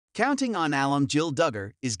Counting on alum Jill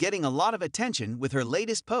Duggar is getting a lot of attention with her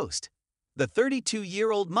latest post. The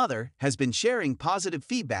 32-year-old mother has been sharing positive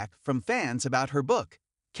feedback from fans about her book,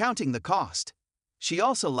 Counting the Cost. She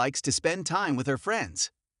also likes to spend time with her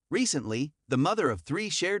friends. Recently, the mother of three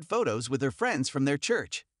shared photos with her friends from their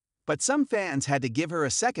church. But some fans had to give her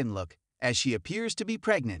a second look, as she appears to be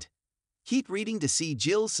pregnant. Keep reading to see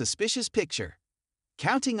Jill's suspicious picture.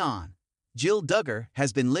 Counting on. Jill Duggar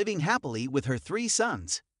has been living happily with her three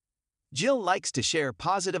sons. Jill likes to share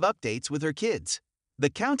positive updates with her kids. The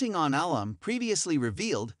Counting on alum previously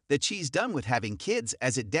revealed that she's done with having kids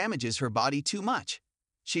as it damages her body too much.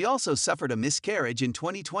 She also suffered a miscarriage in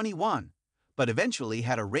 2021, but eventually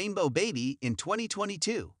had a rainbow baby in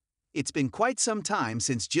 2022. It's been quite some time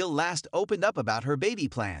since Jill last opened up about her baby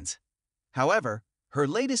plans. However, her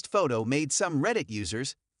latest photo made some Reddit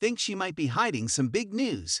users think she might be hiding some big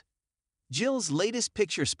news. Jill's latest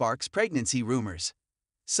picture sparks pregnancy rumors.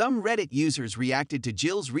 Some Reddit users reacted to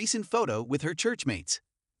Jill's recent photo with her churchmates.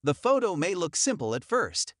 The photo may look simple at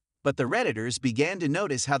first, but the Redditors began to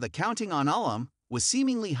notice how the Counting on alum was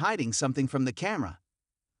seemingly hiding something from the camera.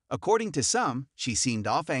 According to some, she seemed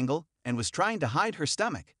off-angle and was trying to hide her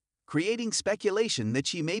stomach, creating speculation that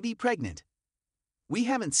she may be pregnant. We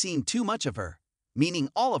haven't seen too much of her, meaning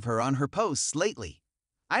all of her on her posts lately.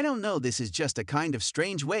 I don't know, this is just a kind of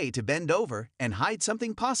strange way to bend over and hide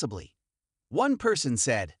something possibly. One person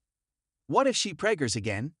said, "What if she preggers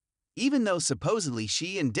again?" Even though supposedly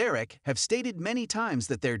she and Derek have stated many times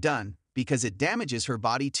that they're done because it damages her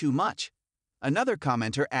body too much. Another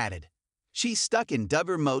commenter added, "She's stuck in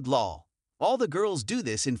Duggar mode lol. All the girls do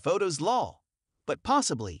this in photos lol." But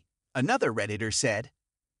possibly, another Redditor said.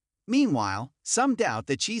 Meanwhile, some doubt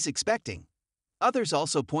that she's expecting. Others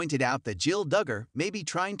also pointed out that Jill Duggar may be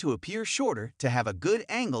trying to appear shorter to have a good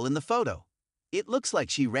angle in the photo. It looks like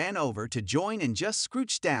she ran over to join and just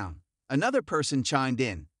scrooched down. Another person chimed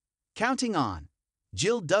in. Counting on.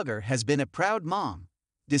 Jill Duggar has been a proud mom.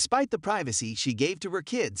 Despite the privacy she gave to her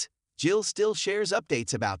kids, Jill still shares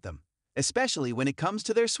updates about them, especially when it comes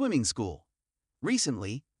to their swimming school.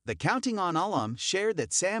 Recently, the Counting on alum shared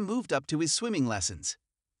that Sam moved up to his swimming lessons.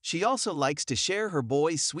 She also likes to share her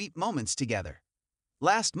boys' sweet moments together.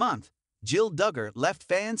 Last month, Jill Duggar left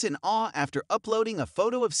fans in awe after uploading a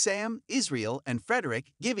photo of Sam, Israel, and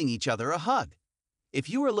Frederick giving each other a hug. If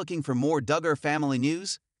you are looking for more Duggar family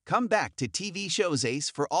news, come back to TV Shows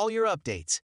Ace for all your updates.